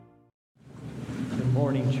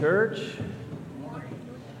Morning, church.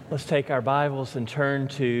 Let's take our Bibles and turn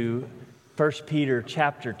to 1 Peter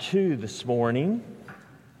chapter 2 this morning.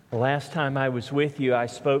 The last time I was with you, I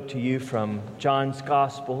spoke to you from John's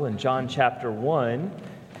Gospel in John chapter 1.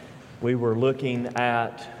 We were looking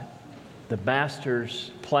at the Master's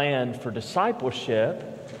plan for discipleship.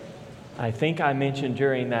 I think I mentioned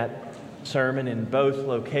during that sermon in both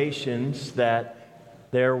locations that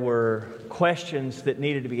there were questions that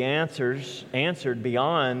needed to be answered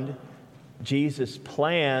beyond Jesus'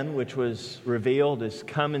 plan, which was revealed as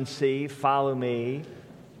come and see, follow me,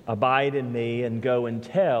 abide in me, and go and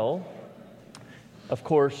tell. Of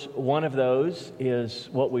course, one of those is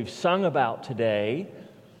what we've sung about today,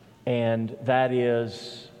 and that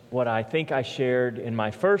is what I think I shared in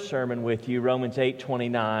my first sermon with you, Romans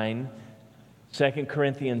 8:29, 2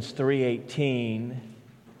 Corinthians 3:18,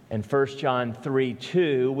 and 1 John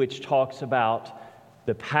 3:2, which talks about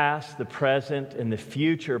the past, the present, and the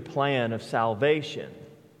future plan of salvation.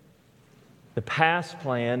 The past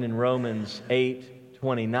plan in Romans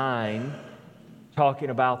 8:29, talking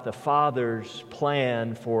about the Father's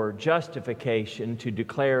plan for justification to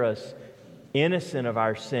declare us innocent of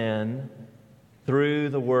our sin through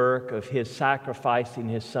the work of His sacrificing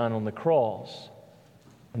His Son on the cross.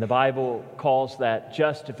 And the Bible calls that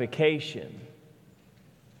justification,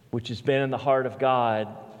 which has been in the heart of God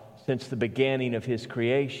since the beginning of His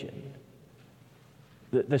creation.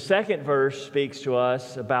 The second verse speaks to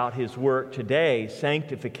us about His work today,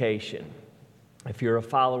 sanctification. If you're a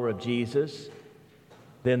follower of Jesus,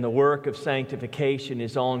 then the work of sanctification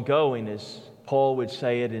is ongoing, as Paul would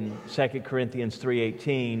say it in 2 Corinthians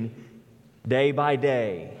 3:18, day by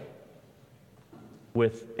day,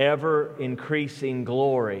 with ever-increasing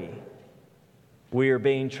glory, we are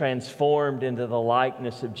being transformed into the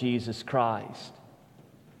likeness of Jesus Christ.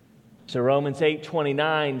 So Romans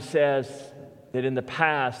 8:29 says that in the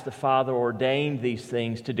past the Father ordained these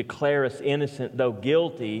things to declare us innocent, though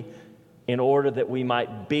guilty, in order that we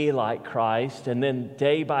might be like Christ. And then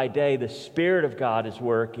day by day the Spirit of God is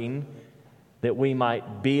working that we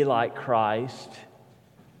might be like Christ.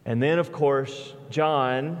 And then, of course,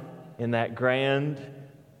 John, in that grand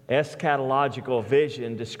eschatological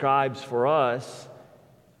vision, describes for us,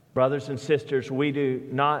 brothers and sisters, we do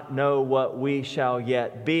not know what we shall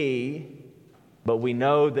yet be, but we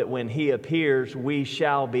know that when He appears, we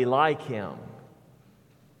shall be like Him.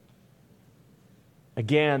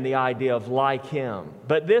 Again, the idea of like Him.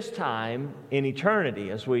 But this time in eternity,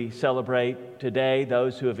 as we celebrate today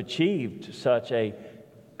those who have achieved such a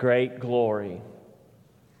great glory.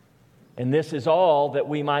 And this is all that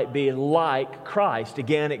we might be like Christ.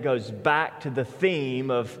 Again, it goes back to the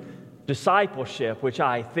theme of discipleship, which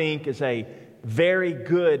I think is a very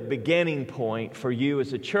good beginning point for you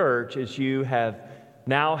as a church, as you have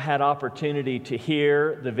now had opportunity to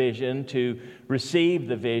hear the vision, to receive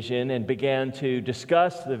the vision, and begin to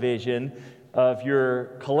discuss the vision of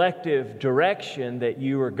your collective direction that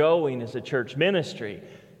you are going as a church ministry.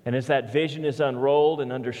 And as that vision is unrolled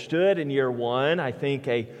and understood in year one, I think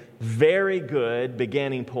a very good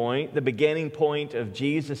beginning point, the beginning point of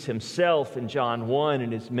Jesus Himself in John 1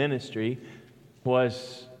 in His ministry,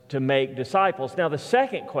 was to make disciples. Now, the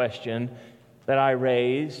second question that I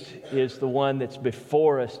raised is the one that's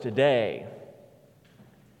before us today,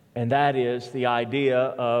 and that is the idea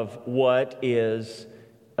of what is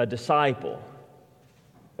a disciple.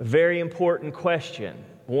 A very important question,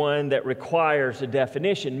 one that requires a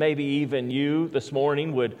definition. Maybe even you this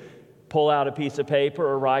morning would pull out a piece of paper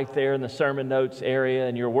or right there in the sermon notes area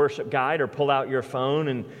in your worship guide, or pull out your phone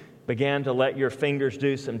and begin to let your fingers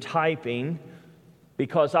do some typing,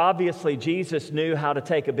 because obviously Jesus knew how to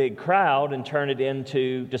take a big crowd and turn it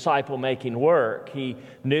into disciple-making work. He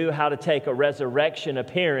knew how to take a resurrection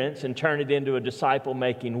appearance and turn it into a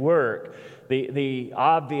disciple-making work. The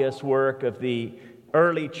obvious work of the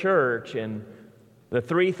early church and the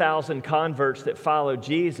 3,000 converts that followed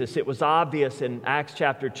Jesus, it was obvious in Acts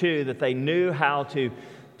chapter 2 that they knew how to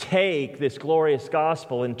take this glorious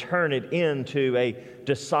gospel and turn it into a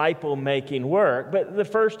disciple-making work. But the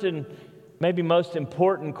first and maybe most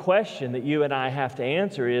important question that you and I have to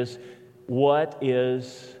answer is, what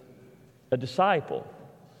is a disciple?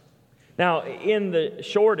 Now, in the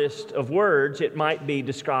shortest of words, it might be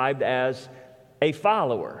described as a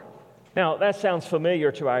follower. Now, that sounds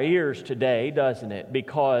familiar to our ears today, doesn't it?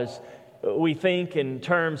 Because we think in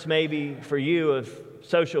terms maybe for you of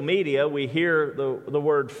social media, we hear the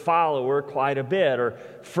word follower quite a bit, or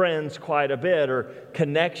friends quite a bit, or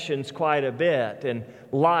connections quite a bit, and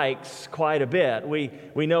likes quite a bit.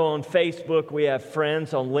 We know on Facebook we have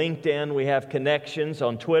friends, on LinkedIn we have connections,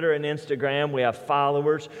 on Twitter and Instagram we have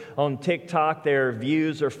followers, on TikTok there are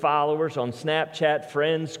views or followers, on Snapchat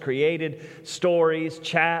friends, created stories,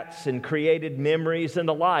 chats, and created memories and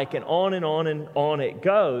the like, and on it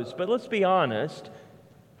goes. But let's be honest,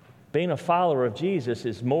 being a follower of Jesus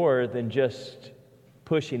is more than just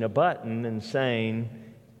pushing a button and saying,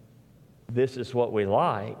 this is what we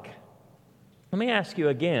like. Let me ask you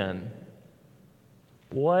again,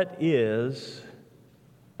 what is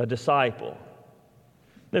a disciple?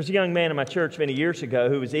 There's a young man in my church many years ago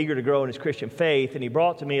who was eager to grow in his Christian faith, and he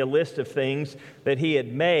brought to me a list of things that he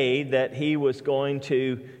had made that he was going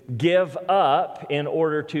to give up in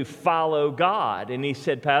order to follow God. And he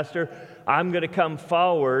said, Pastor, I'm going to come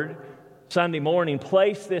forward Sunday morning,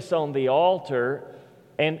 place this on the altar,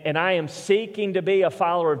 and I am seeking to be a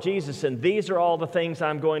follower of Jesus, and these are all the things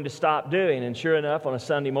I'm going to stop doing. And sure enough, on a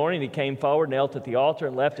Sunday morning, he came forward, knelt at the altar,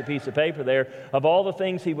 and left a piece of paper there of all the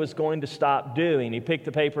things he was going to stop doing. He picked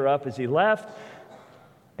the paper up as he left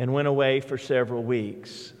and went away for several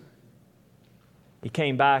weeks. He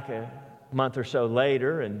came back a month or so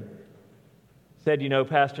later and said,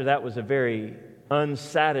 Pastor, that was a very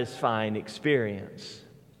unsatisfying experience.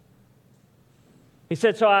 He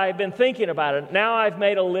said, so I've been thinking about it. Now I've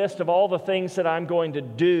made a list of all the things that I'm going to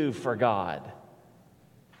do for God.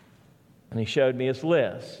 And he showed me his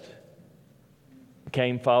list. He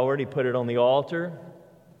came forward, he put it on the altar,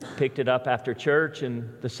 picked it up after church,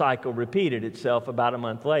 and the cycle repeated itself. About a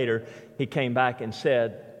month later, he came back and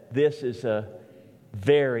said, this is a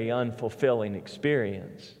very unfulfilling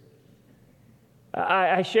experience.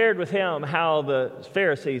 I shared with him how the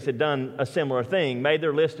Pharisees had done a similar thing, made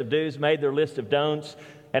their list of do's, made their list of don'ts,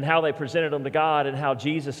 and how they presented them to God and how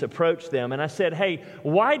Jesus approached them. And I said, hey,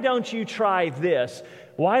 why don't you try this?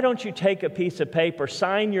 Why don't you take a piece of paper,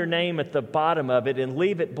 sign your name at the bottom of it, and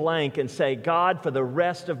leave it blank and say, God, for the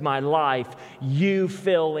rest of my life, you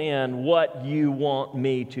fill in what you want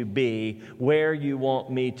me to be, where you want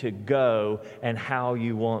me to go, and how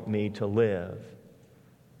you want me to live.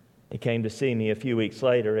 He came to see me a few weeks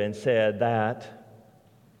later and said, that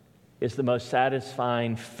is the most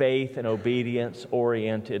satisfying faith and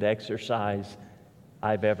obedience-oriented exercise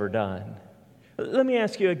I've ever done. Let me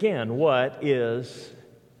ask you again, what is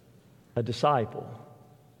a disciple?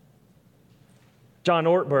 John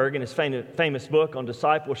Ortberg, in his famous book on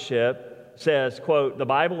discipleship, says, quote, the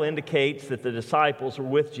Bible indicates that the disciples were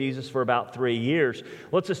with Jesus for about 3 years.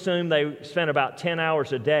 Let's assume they spent about 10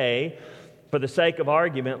 hours a day. For the sake of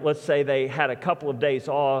argument, let's say they had a couple of days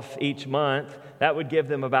off each month. That would give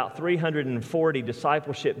them about 340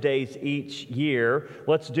 discipleship days each year.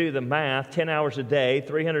 Let's do the math. 10 hours a day,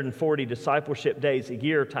 340 discipleship days a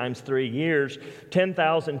year times 3 years,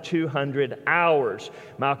 10,200 hours.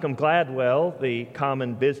 Malcolm Gladwell, the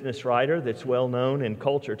common business writer that's well known in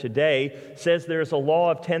culture today, says there's a law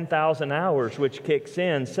of 10,000 hours which kicks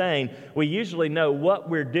in, saying we usually know what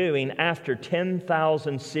we're doing after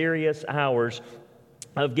 10,000 serious hours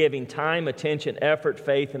of giving time, attention, effort,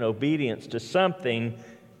 faith, and obedience to something.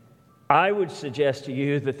 I would suggest to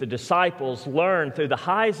you that the disciples learned through the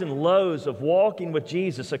highs and lows of walking with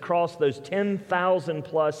Jesus across those 10,000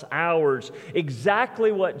 plus hours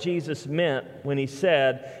exactly what Jesus meant when he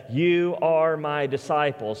said, you are my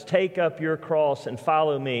disciples. Take up your cross and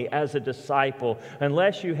follow me as a disciple.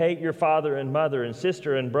 Unless you hate your father and mother and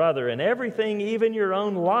sister and brother and everything, even your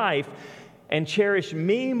own life, and cherish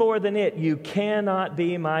me more than it, you cannot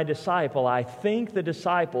be my disciple. I think the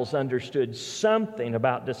disciples understood something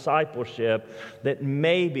about discipleship that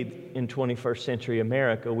maybe in 21st century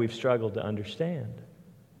America we've struggled to understand.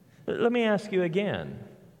 Let me ask you again,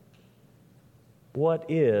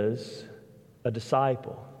 what is a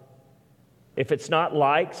disciple? If it's not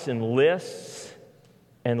likes and lists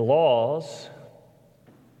and laws,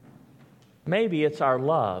 maybe it's our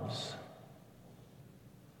loves.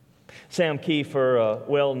 Sam Kiefer, a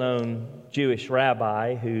well-known Jewish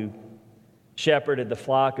rabbi who shepherded the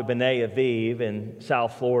flock of B'nai Aviv in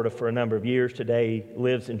South Florida for a number of years. Today he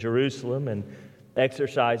lives in Jerusalem and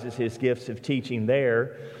exercises his gifts of teaching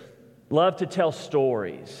there, loved to tell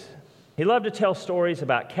stories. He loved to tell stories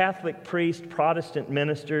about Catholic priests, Protestant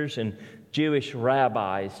ministers, and Jewish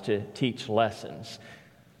rabbis to teach lessons.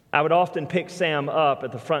 I would often pick Sam up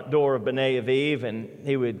at the front door of B'nai Aviv, and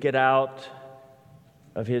he would get out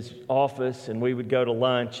of his office and we would go to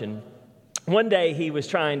lunch. And one day he was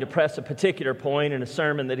trying to press a particular point in a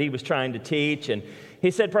sermon that he was trying to teach, and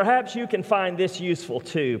he said, perhaps you can find this useful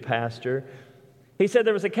too, Pastor. He said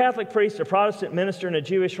there was a Catholic priest, a Protestant minister, and a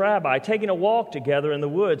Jewish rabbi taking a walk together in the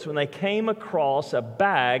woods when they came across a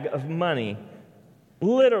bag of money,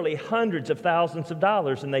 literally hundreds of thousands of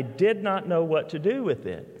dollars, and they did not know what to do with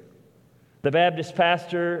it. The Baptist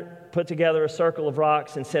pastor put together a circle of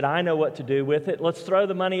rocks and said, I know what to do with it. Let's throw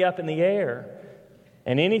the money up in the air.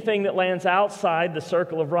 And anything that lands outside the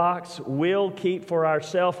circle of rocks, we'll keep for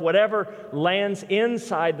ourselves. Whatever lands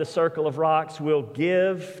inside the circle of rocks, we'll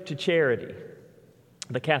give to charity.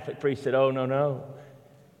 The Catholic priest said, oh, no.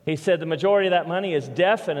 He said the majority of that money is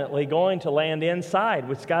definitely going to land inside.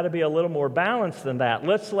 It's got to be a little more balanced than that.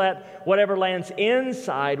 Let's let whatever lands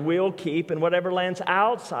inside we'll keep, and whatever lands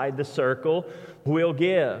outside the circle we'll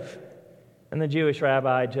give. And the Jewish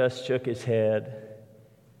rabbi just shook his head.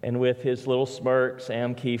 And with his little smirk,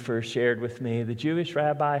 Sam Kiefer shared with me, the Jewish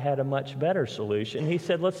rabbi had a much better solution. He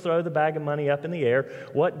said, let's throw the bag of money up in the air.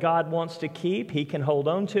 What God wants to keep, he can hold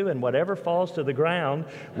on to, and whatever falls to the ground,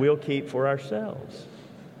 we'll keep for ourselves.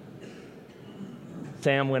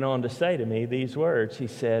 Sam went on to say to me these words. He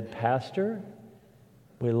said, Pastor,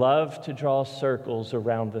 we love to draw circles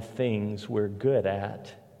around the things we're good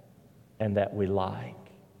at and that we like.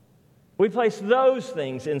 We place those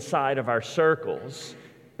things inside of our circles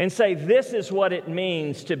and say, this is what it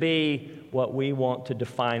means to be what we want to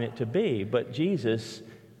define it to be. But Jesus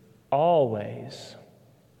always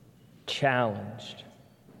challenged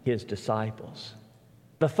his disciples.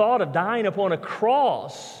 The thought of dying upon a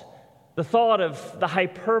cross, the thought of the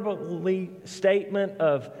hyperbole statement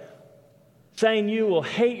of saying you will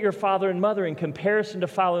hate your father and mother in comparison to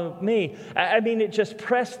follow me. I mean, it just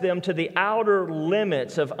pressed them to the outer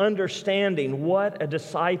limits of understanding what a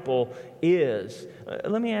disciple is.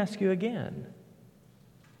 Let me ask you again.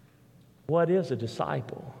 What is a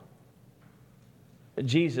disciple?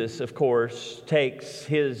 Jesus, of course, takes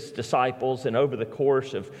his disciples and over the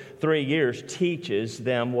course of 3 years teaches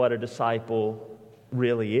them what a disciple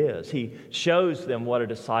really is. He shows them what a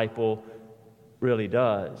disciple really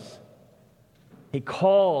does. He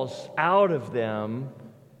calls out of them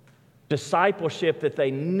discipleship that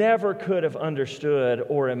they never could have understood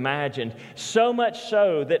or imagined, so much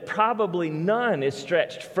so that probably none is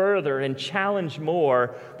stretched further and challenged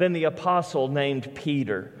more than the apostle named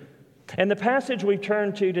Peter. And the passage we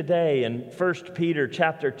turn to today in 1 Peter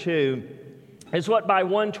chapter 2 is what by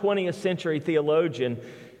one 20th century theologian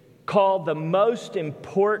called the most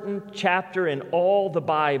important chapter in all the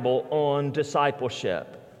Bible on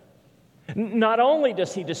discipleship. Not only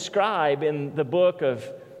does he describe in the book of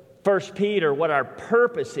 1 Peter what our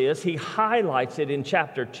purpose is, he highlights it in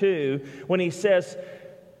chapter 2 when he says,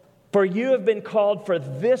 "For you have been called for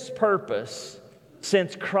this purpose,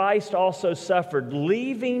 since Christ also suffered,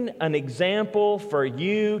 leaving an example for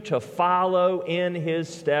you to follow in his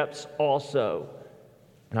steps also."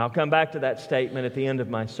 And I'll come back to that statement at the end of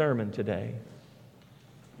my sermon today.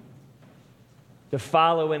 To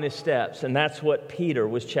follow in his steps, and that's what Peter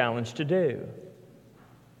was challenged to do.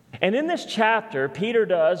 And in this chapter, Peter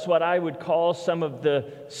does what I would call some of the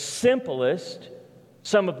simplest,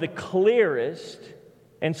 some of the clearest,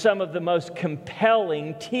 and some of the most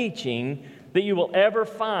compelling teaching that you will ever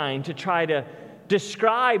find to try to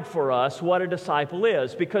describe for us what a disciple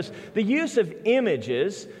is. Because the use of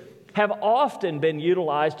images have often been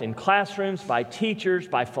utilized in classrooms by teachers,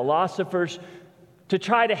 by philosophers, to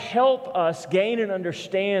try to help us gain an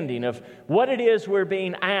understanding of what it is we're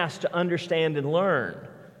being asked to understand and learn.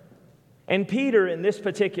 And Peter, in this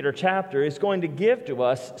particular chapter, is going to give to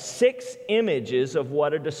us 6 images of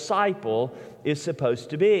what a disciple is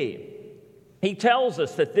supposed to be. He tells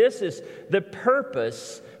us that this is the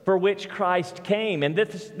purpose for which Christ came, and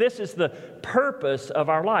this is the purpose of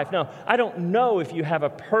our life. Now, I don't know if you have a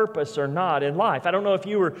purpose or not in life. I don't know if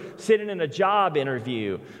you were sitting in a job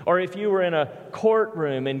interview or if you were in a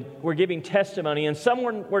courtroom and were giving testimony and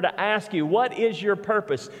someone were to ask you, what is your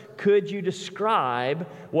purpose? Could you describe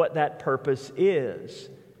what that purpose is?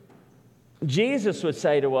 Jesus would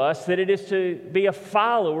say to us that it is to be a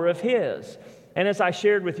follower of his. And as I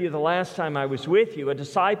shared with you the last time I was with you, a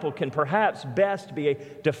disciple can perhaps best be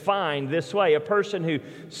defined this way: a person who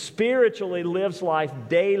spiritually lives life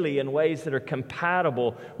daily in ways that are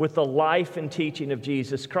compatible with the life and teaching of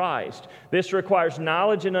Jesus Christ. This requires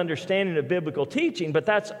knowledge and understanding of biblical teaching, but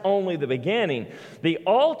that's only the beginning. The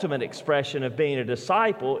ultimate expression of being a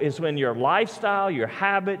disciple is when your lifestyle, your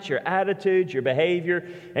habits, your attitudes, your behavior,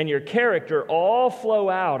 and your character all flow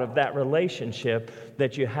out of that relationship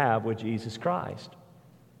that you have with Jesus Christ.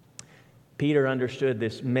 Peter understood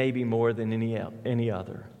this maybe more than any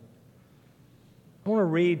other. I want to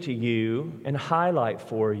read to you and highlight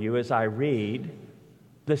for you as I read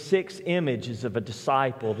the 6 images of a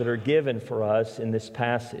disciple that are given for us in this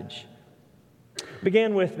passage.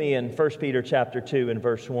 Begin with me in 1 Peter chapter 2 and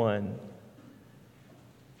verse 1.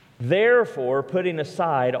 Therefore, putting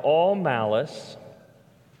aside all malice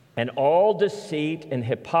and all deceit and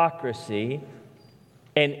hypocrisy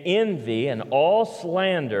and envy and all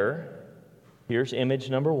slander, here's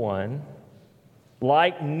image number 1,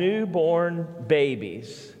 like newborn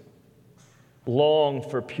babies, long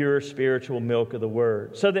for pure spiritual milk of the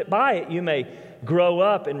Word, so that by it you may grow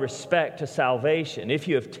up in respect to salvation, if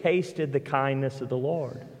you have tasted the kindness of the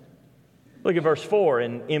Lord. Look at verse 4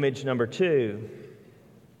 in image number 2.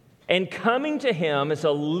 And coming to Him as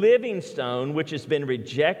a living stone, which has been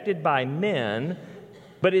rejected by men,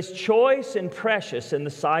 but is choice and precious in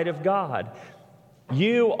the sight of God.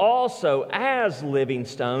 You also, as living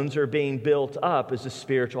stones, are being built up as a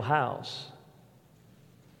spiritual house.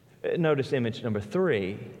 Notice image number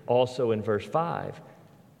 3, also in verse 5.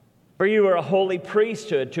 For you are a holy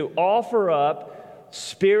priesthood to offer up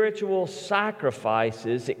spiritual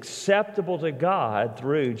sacrifices acceptable to God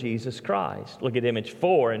through Jesus Christ. Look at image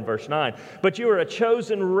 4 in verse 9. But you are a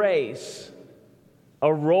chosen race,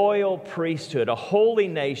 a royal priesthood, a holy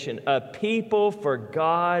nation, a people for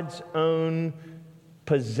God's own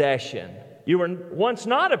possession. You were once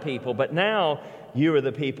not a people, but now you are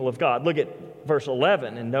the people of God. Look at verse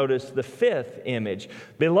 11 and notice the 5th image.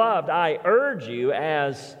 Beloved, I urge you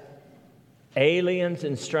as aliens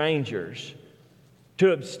and strangers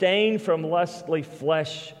to abstain from fleshly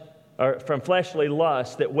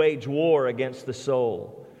lusts that wage war against the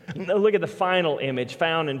soul. Now look at the final image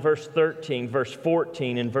found in verse 13, verse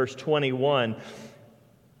 14, and verse 21.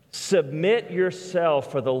 Submit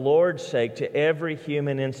yourself for the Lord's sake to every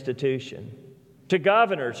human institution, to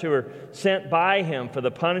governors who are sent by Him for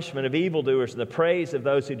the punishment of evildoers and the praise of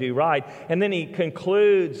those who do right. And then he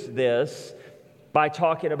concludes this by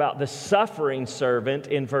talking about the suffering servant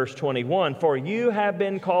in verse 21. For you have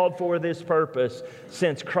been called for this purpose,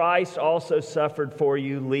 since Christ also suffered for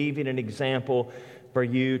you, leaving an example for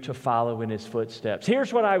you to follow in His footsteps.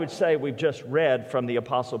 Here's what I would say we've just read from the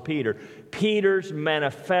Apostle Peter. Peter's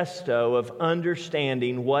manifesto of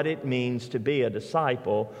understanding what it means to be a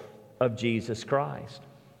disciple of Jesus Christ.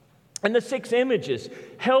 And the 6 images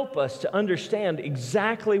help us to understand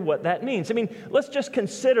exactly what that means. I mean, let's just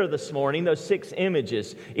consider this morning those 6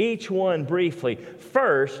 images, each one briefly.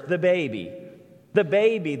 First, the baby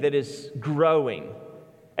that is growing.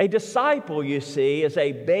 A disciple, you see, is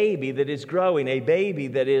a baby that is growing, a baby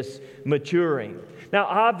that is maturing. Now,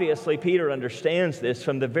 obviously, Peter understands this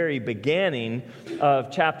from the very beginning of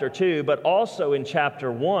chapter 2, but also in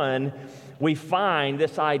chapter 1, we find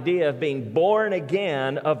this idea of being born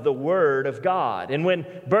again of the Word of God. And when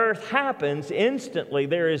birth happens, instantly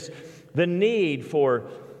there is the need for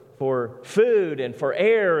food and for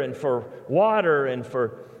air and for water and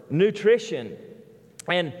for nutrition.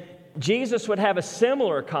 And Jesus would have a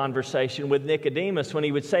similar conversation with Nicodemus when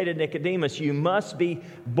he would say to Nicodemus, you must be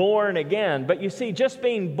born again. But you see, just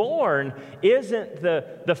being born isn't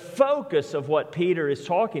the focus of what Peter is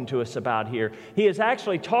talking to us about here. He is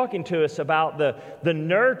actually talking to us about the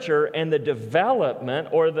nurture and the development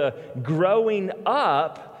or the growing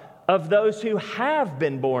up of those who have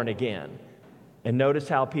been born again. And notice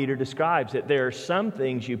how Peter describes it. There are some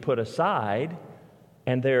things you put aside,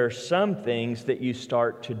 and there are some things that you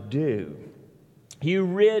start to do. You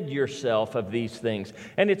rid yourself of these things.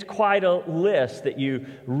 And it's quite a list that you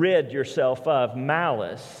rid yourself of.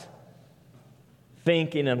 Malice,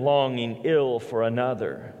 thinking and longing ill for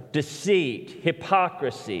another. Deceit,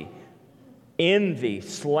 hypocrisy, envy,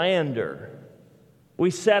 slander. We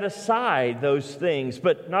set aside those things.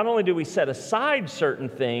 But not only do we set aside certain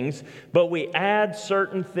things, but we add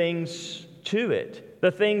certain things to it. The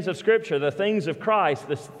things of Scripture, the things of Christ,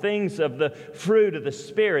 the things of the fruit of the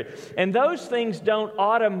Spirit. And those things don't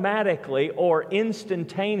automatically or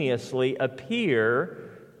instantaneously appear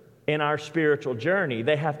in our spiritual journey.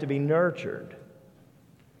 They have to be nurtured.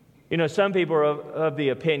 You know, some people are of the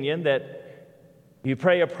opinion that you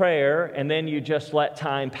pray a prayer and then you just let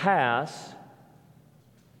time pass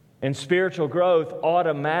and spiritual growth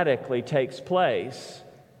automatically takes place.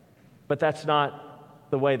 But that's not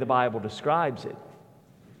the way the Bible describes it.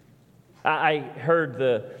 I heard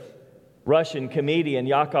the Russian comedian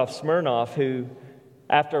Yakov Smirnoff, who,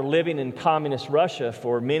 after living in communist Russia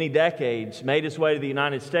for many decades, made his way to the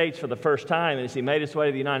United States for the first time. And as he made his way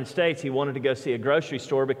to the United States, he wanted to go see a grocery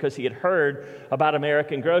store because he had heard about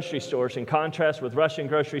American grocery stores. In contrast with Russian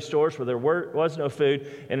grocery stores where there was no food,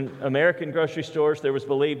 in American grocery stores there was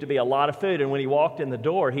believed to be a lot of food. And when he walked in the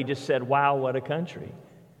door, he just said, "Wow, what a country."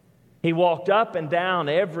 He walked up and down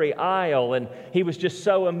every aisle, and he was just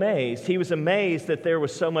so amazed. He was amazed that there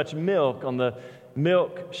was so much milk on the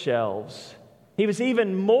milk shelves. He was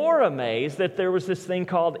even more amazed that there was this thing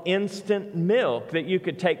called instant milk, that you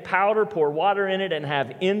could take powder, pour water in it, and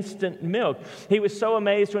have instant milk. He was so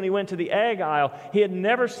amazed when he went to the egg aisle. He had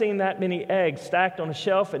never seen that many eggs stacked on a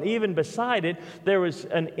shelf, and even beside it, there was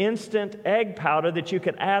an instant egg powder that you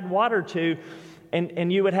could add water to,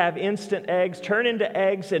 and you would have instant eggs turn into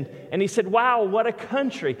eggs. And he said, wow, what a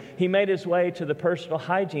country. He made his way to the personal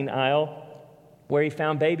hygiene aisle where he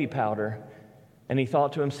found baby powder. And he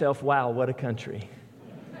thought to himself, wow, what a country.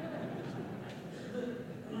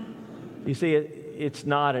 You see, it's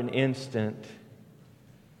not an instant,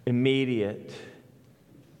 immediate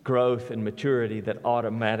growth and maturity that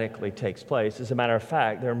automatically takes place. As a matter of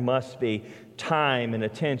fact, there must be time and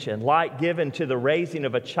attention. Like given to the raising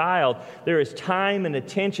of a child, there is time and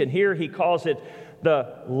attention. Here he calls it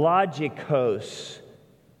the logikos.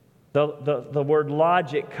 The word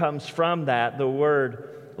logic comes from that, the word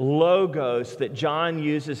logos that John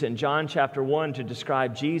uses in John chapter 1 to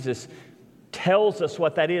describe Jesus tells us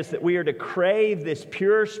what that is, that we are to crave this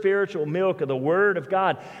pure spiritual milk of the Word of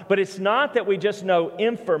God. But it's not that we just know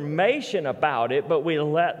information about it, but we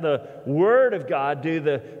let the Word of God do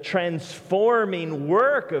the transforming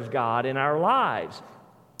work of God in our lives.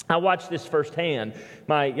 I watched this firsthand.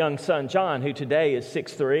 My young son, John, who today is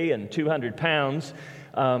 6'3" and 200 pounds,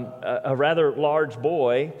 a rather large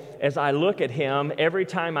boy, as I look at him, every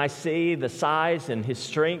time I see the size and his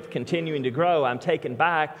strength continuing to grow, I'm taken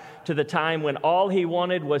back to the time when all he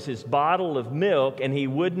wanted was his bottle of milk and he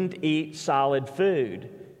wouldn't eat solid food.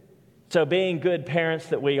 So being good parents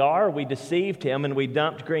that we are, we deceived him and we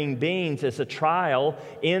dumped green beans as a trial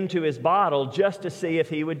into his bottle just to see if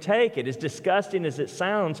he would take it. As disgusting as it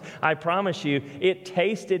sounds, I promise you, it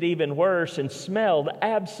tasted even worse and smelled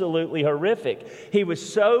absolutely horrific. He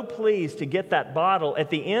was so pleased to get that bottle. At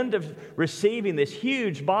the end of receiving this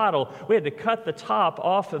huge bottle, we had to cut the top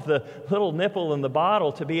off of the little nipple in the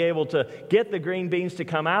bottle to be able to get the green beans to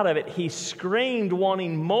come out of it. He screamed,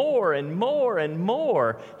 wanting more and more and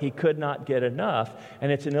more. He could not get enough.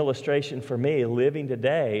 And it's an illustration for me living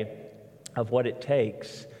today of what it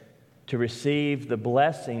takes to receive the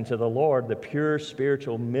blessings of the Lord, the pure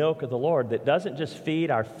spiritual milk of the Lord that doesn't just feed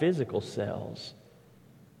our physical selves,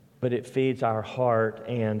 but it feeds our heart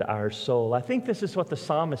and our soul. I think this is what the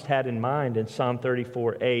psalmist had in mind in Psalm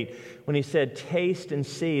 34:8 when he said, "Taste and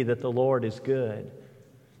see that the Lord is good."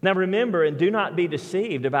 Now remember, and do not be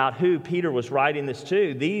deceived about who Peter was writing this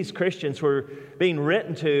to. These Christians were being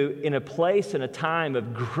written to in a place and a time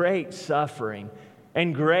of great suffering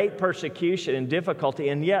and great persecution and difficulty,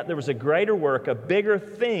 and yet there was a greater work, a bigger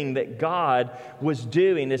thing that God was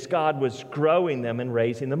doing as God was growing them and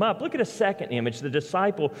raising them up. Look at a second image. The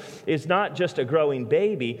disciple is not just a growing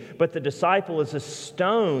baby, but the disciple is a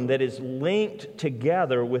stone that is linked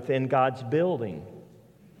together within God's building.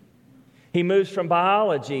 He moves from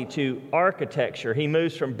biology to architecture. He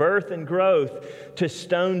moves from birth and growth to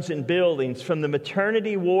stones and buildings, from the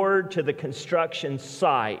maternity ward to the construction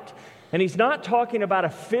site. And he's not talking about a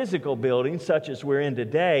physical building such as we're in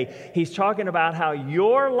today. He's talking about how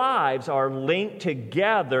your lives are linked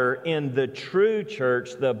together in the true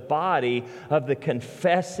church, the body of the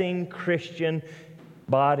confessing Christian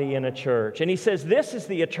body in a church. And he says this is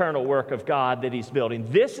the eternal work of God that he's building.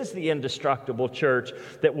 This is the indestructible church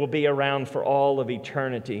that will be around for all of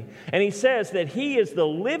eternity. And he says that he is the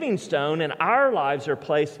living stone and our lives are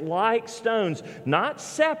placed like stones, not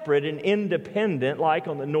separate and independent like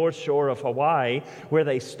on the north shore of Hawaii where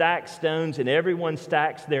they stack stones and everyone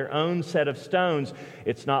stacks their own set of stones.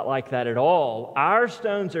 It's not like that at all. Our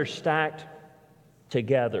stones are stacked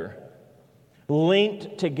together,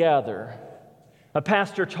 linked together. A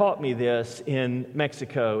pastor taught me this in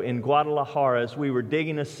Mexico, in Guadalajara, as we were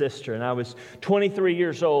digging a cistern. I was 23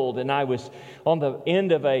 years old, and I was on the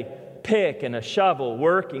end of a pick and a shovel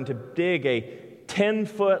working to dig a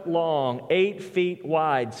 10-foot long, 8 feet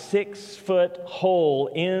wide, 6-foot hole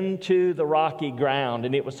into the rocky ground.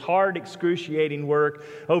 And it was hard, excruciating work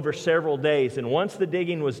over several days. And once the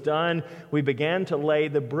digging was done, we began to lay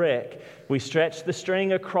the brick. We stretched the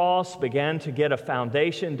string across, began to get a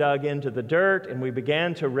foundation dug into the dirt, and we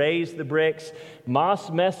began to raise the bricks. Mas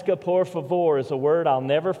mezcla, por favor, is a word I'll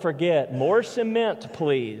never forget. More cement,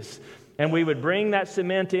 please. And we would bring that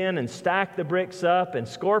cement in and stack the bricks up, and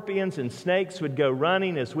scorpions and snakes would go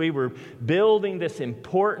running as we were building this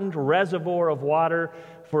important reservoir of water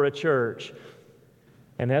for a church.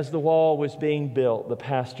 And as the wall was being built, the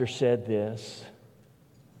pastor said this.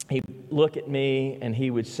 He'd look at me and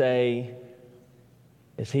he would say,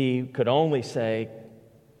 as he could only say,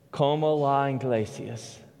 Como la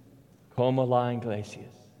iglesias. Como la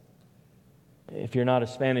iglesias. If you're not a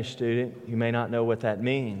Spanish student, you may not know what that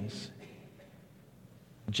means.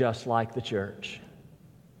 Just like the church.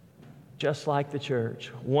 Just like the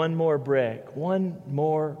church. One more brick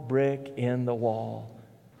in the wall.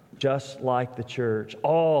 Just like the church.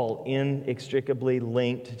 All inextricably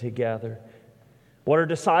linked together. What are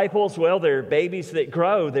disciples? Well, they're babies that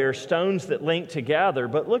grow. They're stones that link together.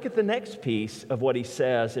 But look at the next piece of what he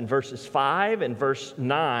says in verses 5 and verse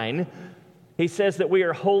 9. He says that we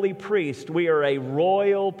are holy priests. We are a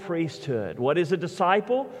royal priesthood. What is a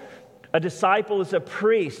disciple? A disciple is a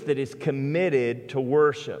priest that is committed to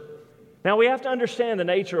worship. Now, we have to understand the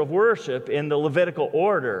nature of worship in the Levitical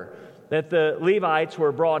order, that the Levites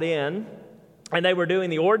were brought in, and they were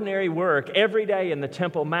doing the ordinary work every day in the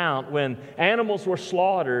Temple Mount when animals were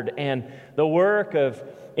slaughtered, and the work of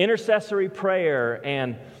intercessory prayer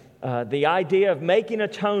and the idea of making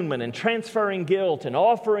atonement and transferring guilt and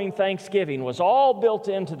offering thanksgiving was all built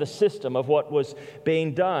into the system of what was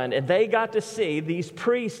being done. And they got to see, these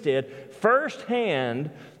priests did,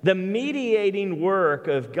 firsthand the mediating work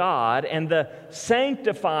of God and the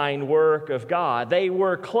sanctifying work of God. They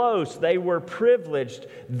were close. They were privileged.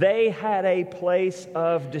 They had a place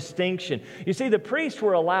of distinction. You see, the priests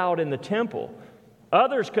were allowed in the temple.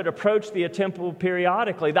 Others could approach the temple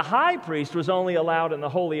periodically. The high priest was only allowed in the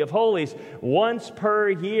Holy of Holies once per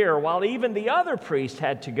year, while even the other priests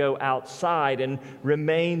had to go outside and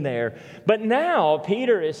remain there. But now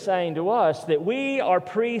Peter is saying to us that we are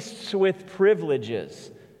priests with privileges.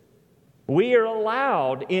 We are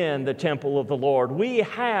allowed in the temple of the Lord. We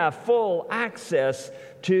have full access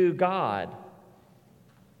to God.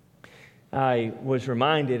 I was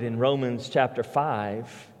reminded in Romans chapter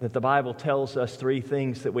 5 that the Bible tells us three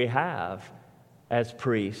things that we have as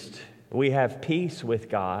priests. We have peace with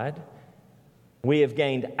God, we have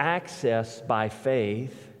gained access by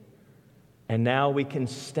faith, and now we can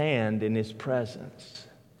stand in His presence.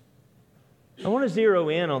 I want to zero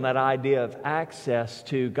in on that idea of access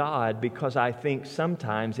to God because I think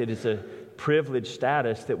sometimes it is a privileged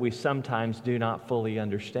status that we sometimes do not fully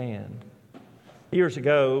understand. Years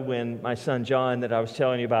ago, when my son John, that I was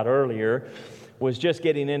telling you about earlier, was just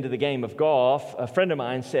getting into the game of golf, a friend of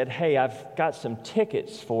mine said, "Hey, I've got some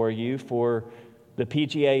tickets for you for the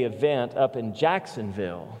PGA event up in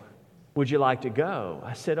Jacksonville. Would you like to go?"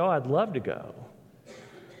 I said, "Oh, I'd love to go."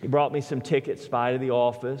 He brought me some tickets by to the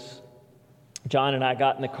office. John and I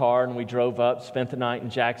got in the car and we drove up, spent the night in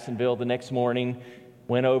Jacksonville. The next morning,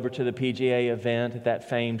 went over to the PGA event at that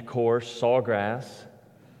famed course, Sawgrass.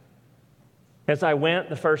 As I went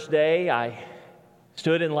the first day, I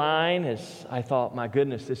stood in line as I thought, my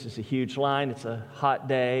goodness, this is a huge line. It's a hot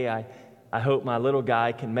day. I hope my little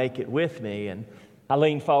guy can make it with me. And I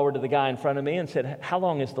leaned forward to the guy in front of me and said, "How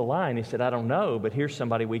long is the line?" He said, "I don't know, but here's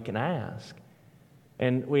somebody we can ask."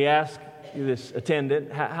 And we asked this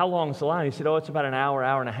attendant, "How long is the line?" He said, "Oh, it's about an hour,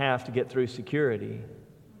 hour and a half to get through security."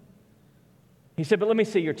 He said, "But let me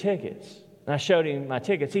see your tickets." And I showed him my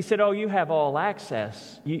tickets. He said, "Oh, you have all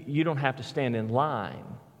access. You don't have to stand in line.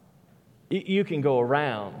 You can go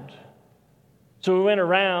around." So we went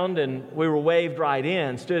around and we were waved right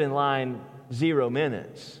in, stood in line 0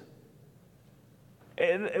 minutes.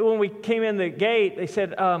 And when we came in the gate, they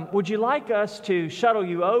said, "Would you like us to shuttle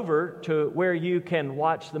you over to where you can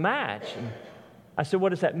watch the match?" And I said, "What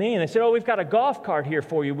does that mean?" They said, "Oh, we've got a golf cart here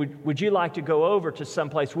for you. Would you like to go over to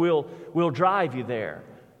someplace? We'll drive you there."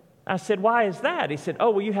 I said, "Why is that?" He said,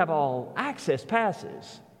 "Oh, well, you have all access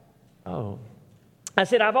passes." Oh. I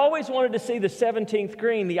said, "I've always wanted to see the 17th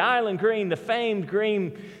green, the island green, the famed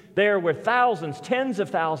green there where thousands, tens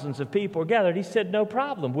of thousands of people are gathered." He said, "No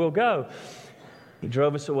problem, we'll go." He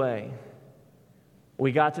drove us away.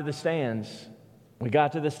 We got to the stands.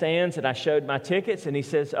 And I showed my tickets, and he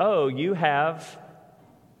says, "Oh, you have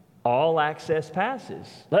all access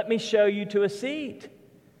passes. Let me show you to a seat."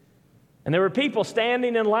 And there were people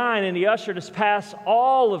standing in line, and he ushered us past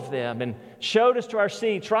all of them and showed us to our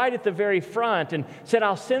seats right at the very front and said,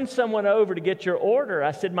 "I'll send someone over to get your order."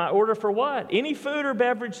 I said, "My order for what?" "Any food or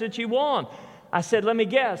beverage that you want." I said, "Let me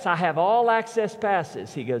guess, I have all access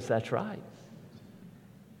passes." He goes, "That's right."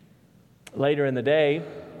 Later in the day,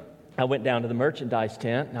 I went down to the merchandise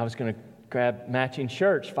tent, and I was going to grab matching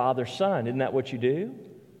shirts, father, son. Isn't that what you do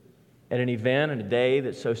at an event and a day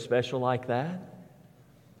that's so special like that?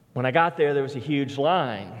 When I got there was a huge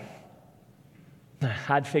line.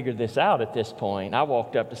 I'd figured this out at this point. I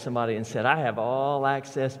walked up to somebody and said, "I have all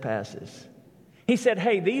access passes." He said,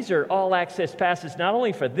 hey, these are all access passes not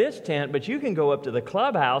only for this tent, but you can go up to the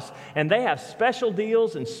clubhouse and they have special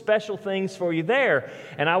deals and special things for you there.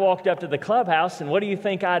 And I walked up to the clubhouse, and what do you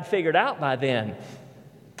think I'd figured out by then?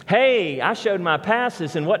 Hey, I showed my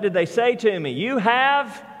passes, and what did they say to me? You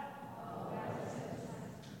have?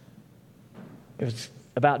 It was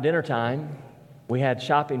about dinner time. We had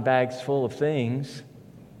shopping bags full of things,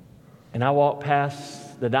 and I walked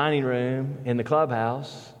past the dining room in the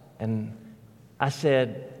clubhouse, and I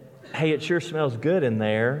said, hey, it sure smells good in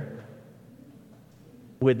there.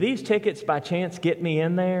 Would these tickets by chance get me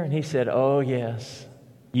in there? And he said, oh, yes.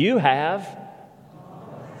 You have?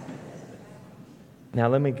 Now,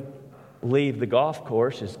 let me leave the golf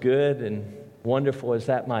course, as good and wonderful as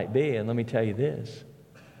that might be, and let me tell you this.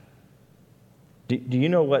 Do you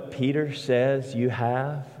know what Peter says you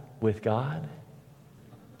have with God?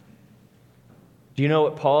 Do you know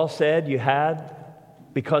what Paul said you had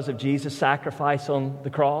because of Jesus' sacrifice on the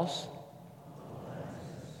cross?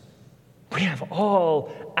 We have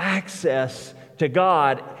all access to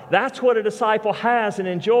God. That's what a disciple has and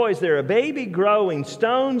enjoys. They're a baby growing,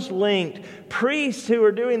 stones linked, priests who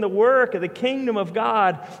are doing the work of the kingdom of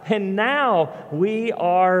God. And now we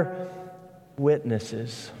are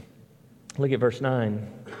witnesses. Look at verse 9.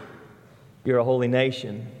 You're a holy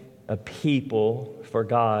nation, a people for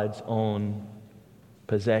God's own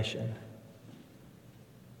possession.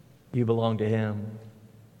 You belong to Him.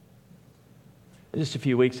 Just a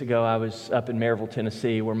few weeks ago, I was up in Maryville,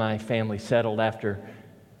 Tennessee, where my family settled after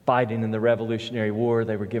fighting in the Revolutionary War.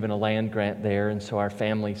 They were given a land grant there, and so our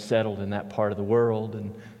family settled in that part of the world.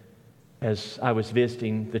 And as I was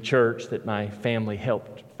visiting the church that my family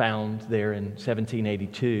helped found there in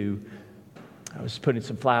 1782, I was putting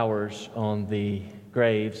some flowers on the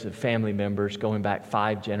graves of family members going back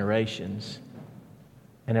 5 generations.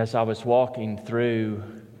 And as I was walking through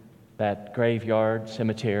that graveyard,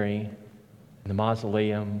 cemetery, and the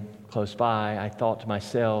mausoleum close by, I thought to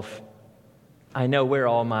myself, I know where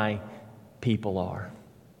all my people are.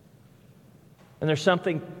 And there's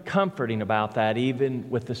something comforting about that, even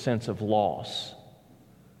with the sense of loss.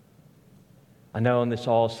 I know on this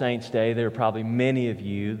All Saints Day, there are probably many of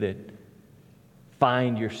you that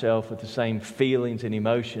find yourself with the same feelings and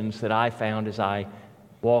emotions that I found as I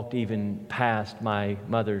walked even past my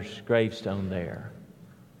mother's gravestone there.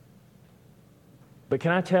 But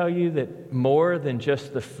can I tell you that more than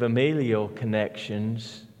just the familial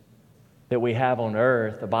connections that we have on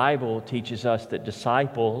earth, the Bible teaches us that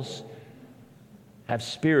disciples have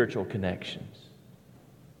spiritual connections.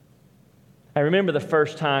 I remember the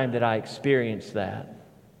first time that I experienced that.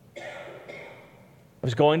 I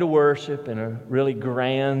was going to worship in a really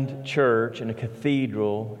grand church in a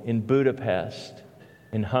cathedral in Budapest,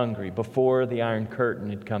 in Hungary, before the Iron Curtain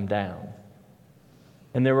had come down.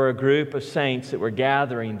 And there were a group of saints that were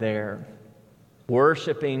gathering there,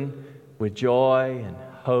 worshiping with joy and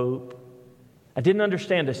hope. I didn't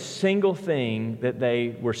understand a single thing that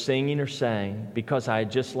they were singing or sang because I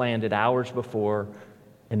had just landed hours before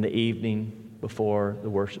in the evening before the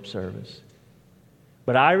worship service.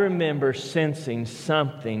 But I remember sensing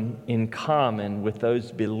something in common with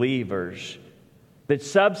those believers that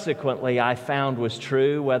subsequently I found was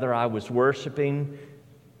true, whether I was worshiping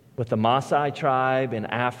with the Maasai tribe in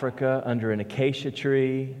Africa under an acacia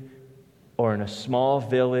tree, or in a small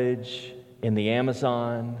village in the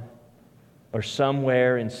Amazon, or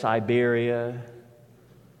somewhere in Siberia,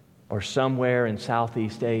 or somewhere in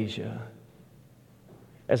Southeast Asia.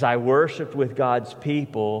 As I worshiped with God's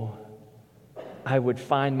people, I would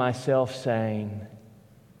find myself saying,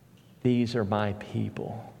 these are my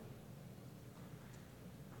people.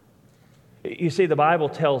 You see, the Bible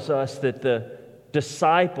tells us that the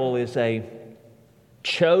disciple is a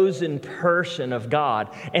chosen person of God,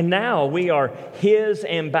 and now we are His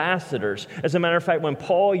ambassadors. As a matter of fact, when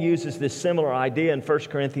Paul uses this similar idea in 1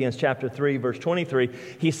 Corinthians chapter 3, verse 23,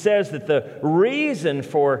 he says that the reason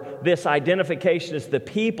for this identification as the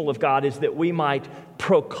people of God is that we might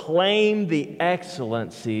proclaim the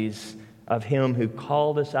excellencies of Him who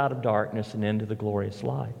called us out of darkness and into the glorious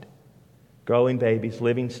light. Growing babies,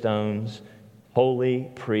 living stones,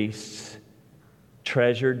 holy priests,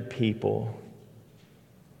 treasured people.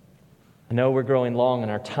 I know we're growing long in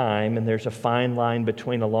our time, and there's a fine line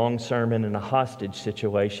between a long sermon and a hostage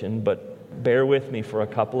situation, but bear with me for a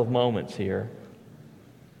couple of moments here.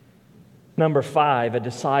 Number 5, a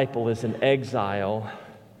disciple is an exile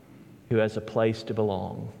who has a place to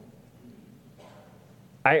belong.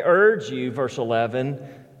 I urge you, verse 11,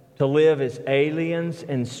 to live as aliens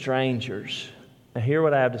and strangers. Now, hear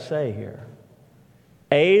what I have to say here.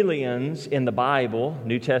 Aliens in the Bible,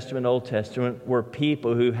 New Testament, Old Testament, were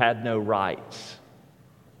people who had no rights.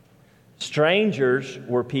 Strangers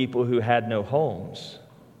were people who had no homes.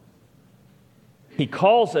 He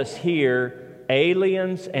calls us here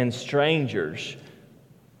aliens and strangers.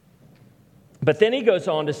 But then he goes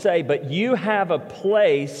on to say, but you have a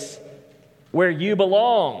place where you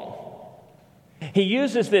belong. He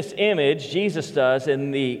uses this image, Jesus does,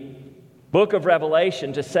 in the book of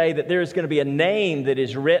Revelation to say that there is going to be a name that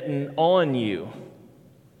is written on you.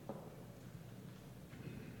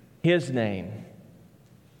 His name.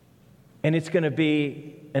 And it's going to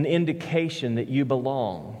be an indication that you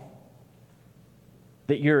belong,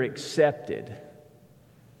 that you're accepted,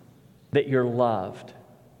 that you're loved.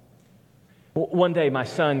 One day my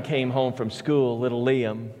son came home from school, little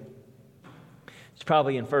Liam. He's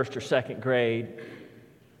probably in first or second grade.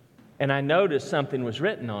 And I noticed something was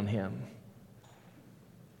written on him.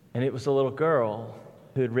 And it was a little girl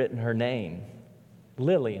who had written her name,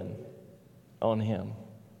 Lillian, on him.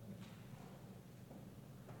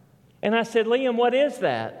 And I said, Liam, what is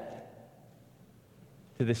that?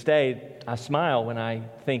 To this day, I smile when I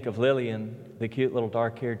think of Lillian, the cute little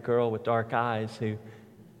dark-haired girl with dark eyes who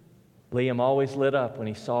Liam always lit up when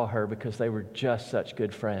he saw her because they were just such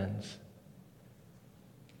good friends.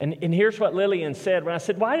 And here's what Lillian said. When I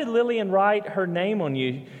said, why did Lillian write her name on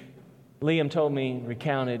you? Liam told me,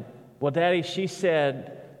 recounted, well, Daddy, she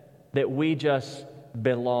said that we just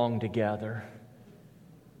belong together.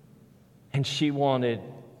 And she wanted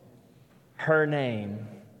her name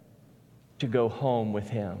to go home with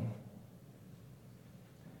him.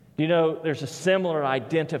 You know, there's a similar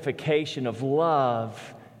identification of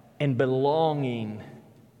love and belonging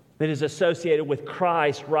that is associated with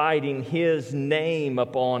Christ writing His name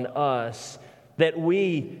upon us, that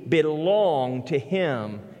we belong to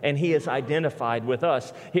Him and He is identified with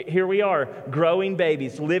us. Here we are, growing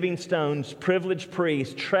babies, living stones, privileged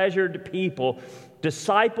priests, treasured people,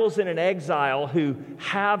 disciples in an exile who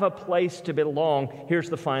have a place to belong.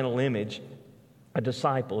 Here's the final image. A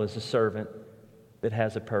disciple is a servant that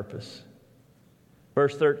has a purpose.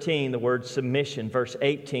 Verse 13, the word submission. Verse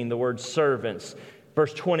 18, the word servants.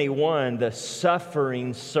 Verse 21, the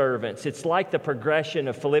suffering servants. It's like the progression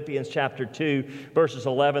of Philippians chapter 2, verses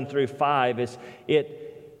 11 through 5.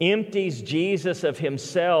 It empties Jesus of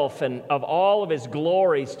Himself and of all of His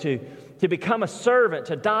glories to become a servant,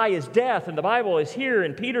 to die His death. And the Bible is here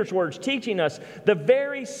in Peter's words teaching us the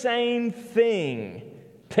very same thing,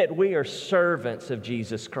 that we are servants of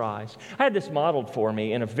Jesus Christ. I had this modeled for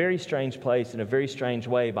me in a very strange place, in a very strange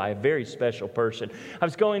way, by a very special person. I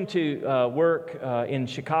was going to work in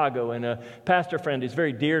Chicago, and a pastor friend who's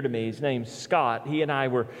very dear to me, his name's Scott, he and I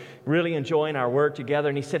were really enjoying our work together,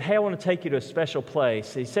 and he said, hey, I want to take you to a special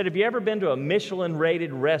place. He said, have you ever been to a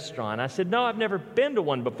Michelin-rated restaurant? I said, no, I've never been to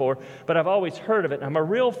one before, but I've always heard of it, and I'm a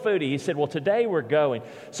real foodie. He said, well, today we're going.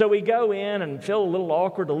 So we go in and feel a little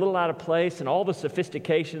awkward, a little out of place, and all the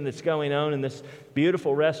sophistication that's going on in this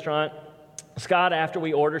beautiful restaurant. Scott, after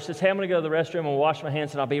we order, says, hey, I'm going to go to the restroom and wash my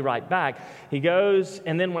hands and I'll be right back. He goes,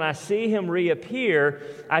 and then when I see him reappear,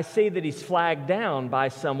 I see that he's flagged down by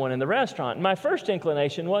someone in the restaurant. And my first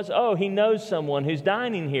inclination was, oh, he knows someone who's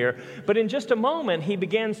dining here. But in just a moment, he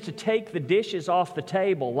begins to take the dishes off the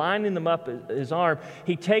table, lining them up his arm.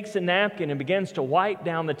 He takes a napkin and begins to wipe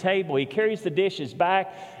down the table. He carries the dishes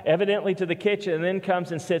back, evidently to the kitchen, and then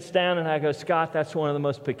comes and sits down. And I go, Scott, that's one of the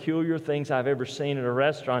most peculiar things I've ever seen at a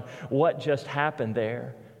restaurant. What just happened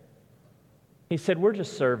there? He said, we're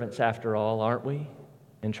just servants after all, aren't we?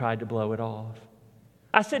 And tried to blow it off.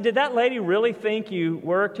 I said, did that lady really think you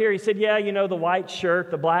worked here? He said, yeah, you know, the white shirt,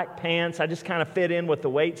 the black pants, I just kind of fit in with the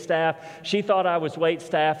wait staff. She thought I was wait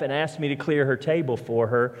staff and asked me to clear her table for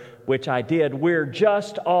her, which I did. We're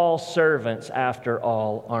just all servants after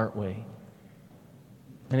all, aren't we?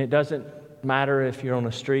 And it doesn't matter if you're on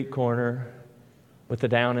a street corner with a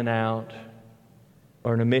Down and Out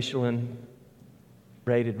or in a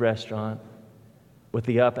Michelin-rated restaurant with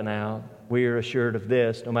the Up and Out. We are assured of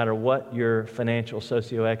this, no matter what your financial,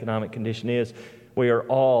 socioeconomic condition is, we are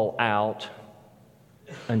all out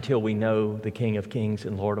until we know the King of Kings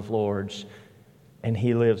and Lord of Lords, and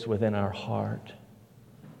He lives within our heart.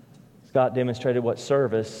 Scott demonstrated what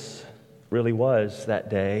service really was that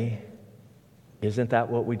day. Isn't that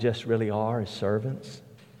what we just really are as servants?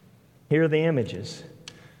 Here are the images.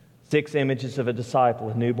 6 images of a disciple,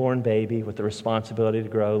 a newborn baby with the responsibility to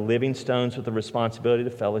grow, living stones with the responsibility to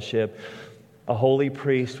fellowship, a holy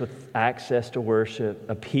priest with access to worship,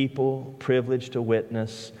 a people privileged to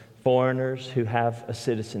witness, foreigners who have a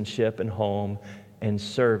citizenship and home, and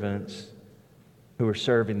servants who are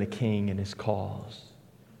serving the King and His cause.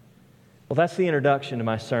 Well, that's the introduction to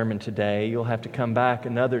my sermon today. You'll have to come back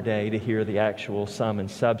another day to hear the actual sum and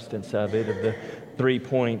substance of it, of the 3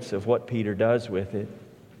 points of what Peter does with it.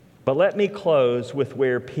 But let me close with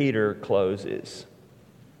where Peter closes.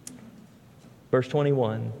 Verse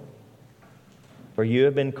 21, "For you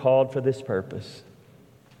have been called for this purpose,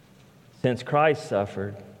 since Christ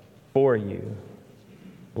suffered for you,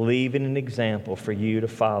 leaving an example for you to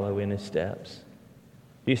follow in his steps."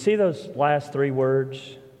 Do you see those last 3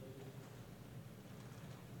 words?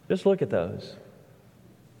 Just look at those.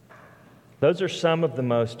 Those are some of the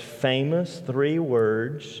most famous 3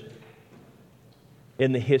 words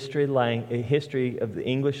in the history of the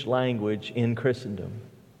English language in Christendom.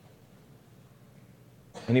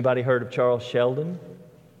 Anybody heard of Charles Sheldon?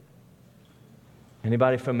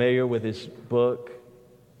 Anybody familiar with his book,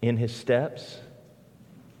 In His Steps?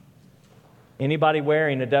 Anybody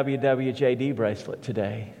wearing a WWJD bracelet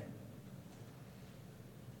today?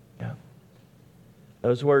 Yeah.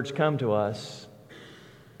 Those words come to us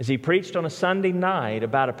as he preached on a Sunday night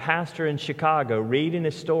about a pastor in Chicago reading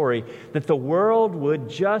his story that the world would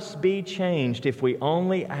just be changed if we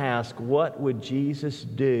only ask, what would Jesus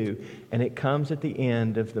do? And it comes at the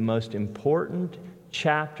end of the most important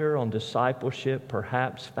chapter on discipleship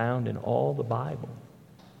perhaps found in all the Bible.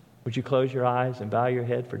 Would you close your eyes and bow your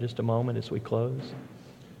head for just a moment as we close?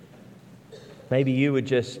 Maybe you would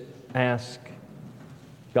just ask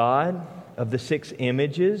God, of the 6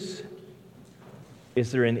 images,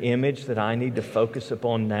 is there an image that I need to focus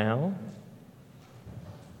upon now?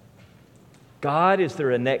 God, is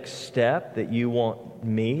there a next step that you want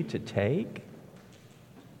me to take?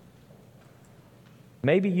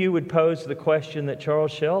 Maybe you would pose the question that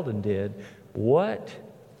Charles Sheldon did. What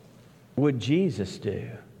would Jesus do?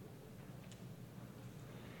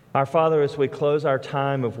 Our Father, as we close our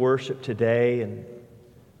time of worship today and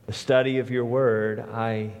the study of your word,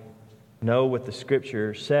 I know what the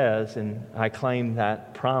Scripture says, and I claim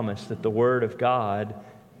that promise that the Word of God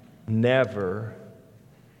never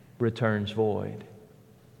returns void,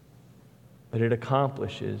 but it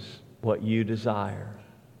accomplishes what you desire.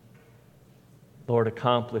 Lord,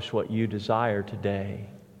 accomplish what you desire today.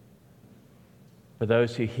 For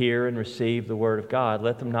those who hear and receive the Word of God,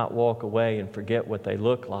 let them not walk away and forget what they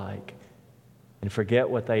look like and forget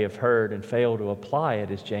what they have heard and fail to apply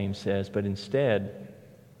it, as James says, but instead,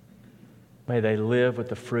 may they live with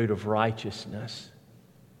the fruit of righteousness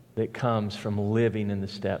that comes from living in the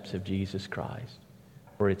steps of Jesus Christ.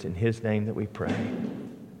 For it's in His name that we pray.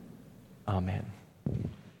 Amen.